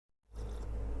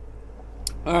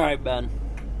Alright, Ben.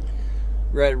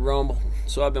 Ready to rumble.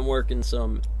 So I've been working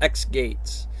some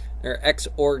X-gates, or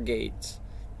XOR gates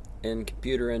in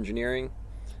computer engineering.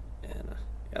 And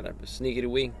got a sneaky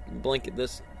wee blink at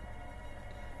this.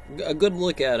 A good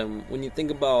look at them. When you think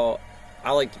about,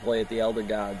 I like to play at the Elder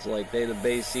Gods. Like, they the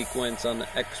base sequence on the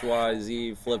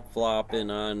XYZ flip-flopping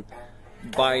on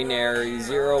binary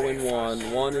 0 and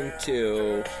 1, 1 and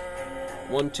 2,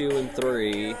 1, 2, and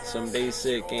 3, some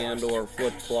basic and or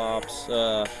flip-flops,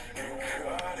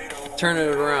 turning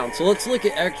it around. So let's look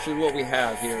at actually what we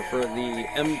have here for the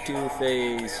M2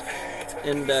 phase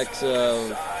index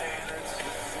of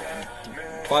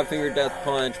 5-finger death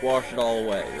punch, wash it all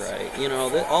away, right? You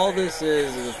know, all this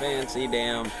is a fancy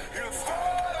damn...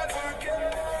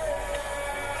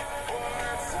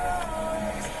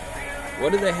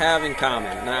 What do they have in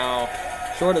common? Now,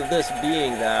 short of this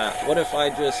being that, what if I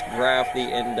just graph the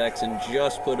index and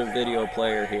just put a video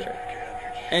player here?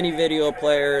 Any video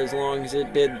player, as long as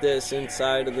it did this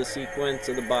inside of the sequence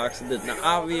of the box. Now,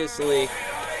 obviously,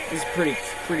 this is pretty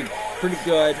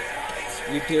good.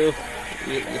 You two,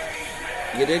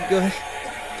 you did good.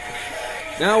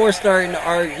 Now we're starting to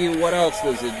argue what else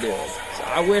does it do. So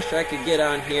I wish I could get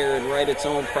on here and write its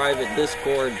own private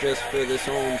Discord just for its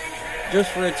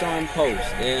own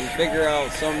post and figure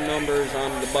out some numbers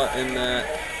on the button that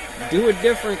do a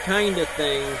different kind of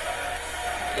thing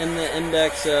in the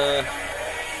index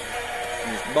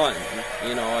button.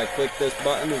 You know, I click this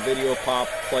button, the video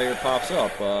player pops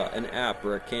up, an app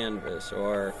or a canvas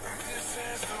or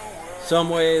some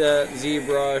way that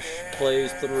ZBrush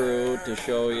plays through to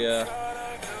show you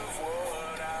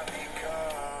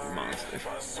monster.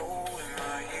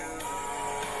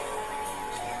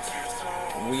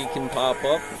 We can pop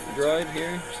up droid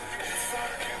here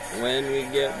when we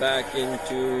get back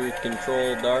into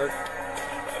control dark.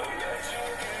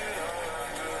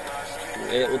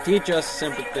 It will teach us a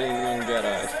simple thing, young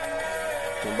Jedi,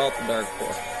 about the dark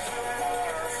force.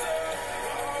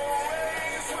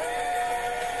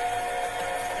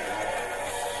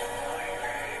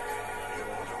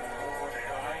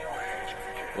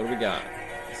 What do we got?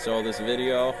 So this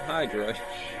video, hi droid.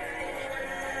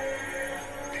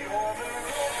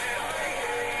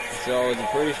 So it's a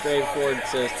pretty straightforward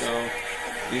system.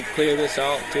 You clear this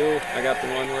out too. I got the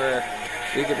one where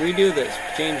we could redo this,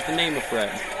 change the name of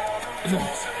Fred.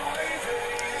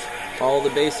 All the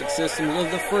basic systems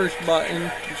of the first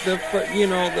button,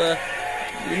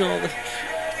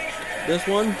 this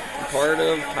one, part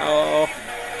of how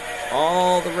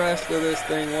all the rest of this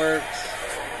thing works.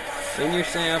 In your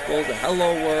samples, the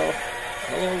hello world,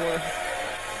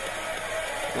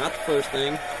 not the first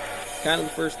thing, kind of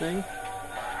the first thing,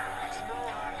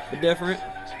 but different.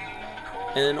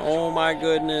 And oh my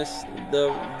goodness,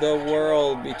 the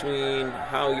world between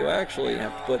how you actually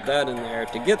have to put that in there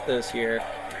to get this here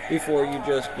before you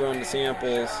just run the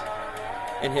samples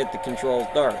and hit the controls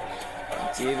dark.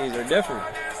 See, these are different.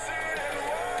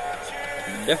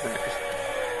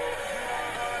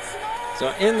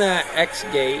 So in that X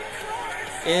gate,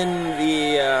 in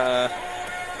the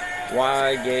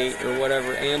Y gate or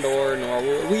whatever, and or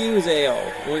we use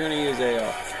AO. We're going to use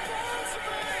AO.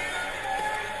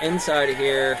 Inside of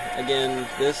here, again,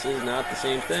 this is not the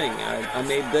same thing. I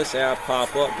made this app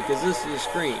pop up because this is a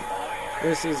screen.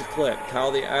 This is a clip. How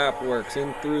the app works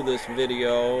in through this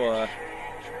video.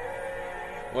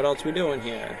 What else we doing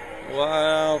here? What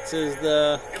else is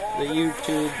the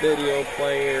YouTube video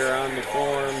player on the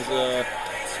forums?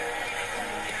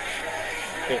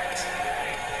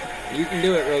 You can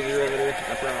do it, Rosie Riveter.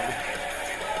 I promise.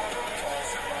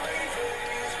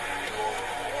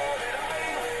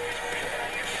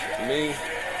 Me,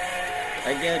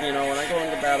 again, you know, when I go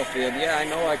into the battlefield, yeah, I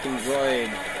know I can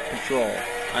droid patrol.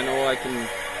 I know I can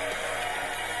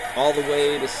all the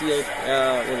way to SEAL,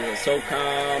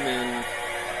 SOCOM and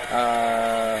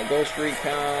Ghost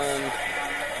Recon,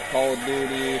 Call of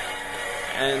Duty,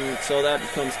 and so that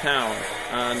becomes town.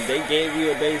 They gave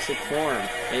you a basic form.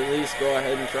 At least go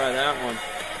ahead and try that one.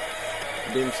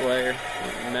 Doomslayer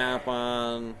map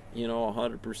on,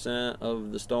 100%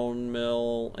 of the stone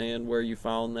mill and where you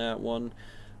found that one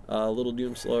little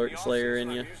Doomslayer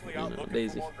in you,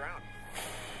 Daisy.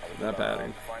 That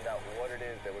pattern. Find out what it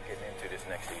is that we're getting into this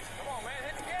next season. Come on, man,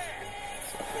 hit the game.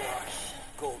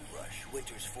 Gold Rush,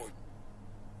 Winter's Fort.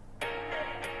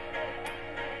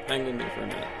 Hang with me for a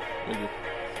minute, would you?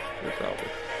 You're probably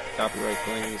copyright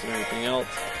claims and everything else.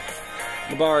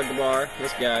 The bar,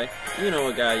 this guy, you know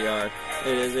what guy you are.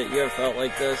 You ever felt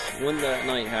like this? When that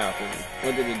night happened,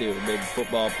 what did he do? A big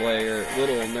football player,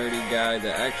 little nerdy guy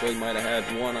that actually might have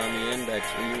had one on the index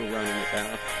when you were running it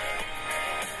down.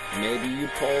 Maybe you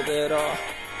pulled it off.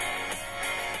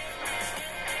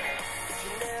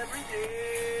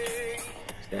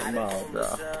 standard model,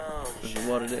 bro. This is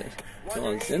what it is.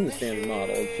 Well, it's in the standard model.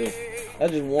 It's just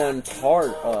that's just one part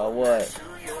of what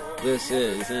this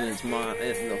is, and it's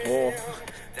the whole.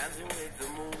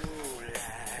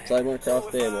 So I went across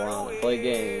the table on it, play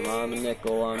game, on the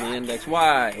nickel, on the index.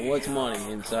 Why? What's money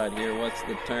inside here? What's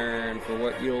the turn for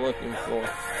what you're looking for?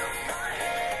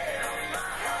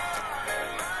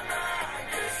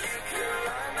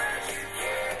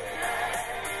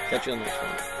 Catch you on the next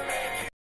one.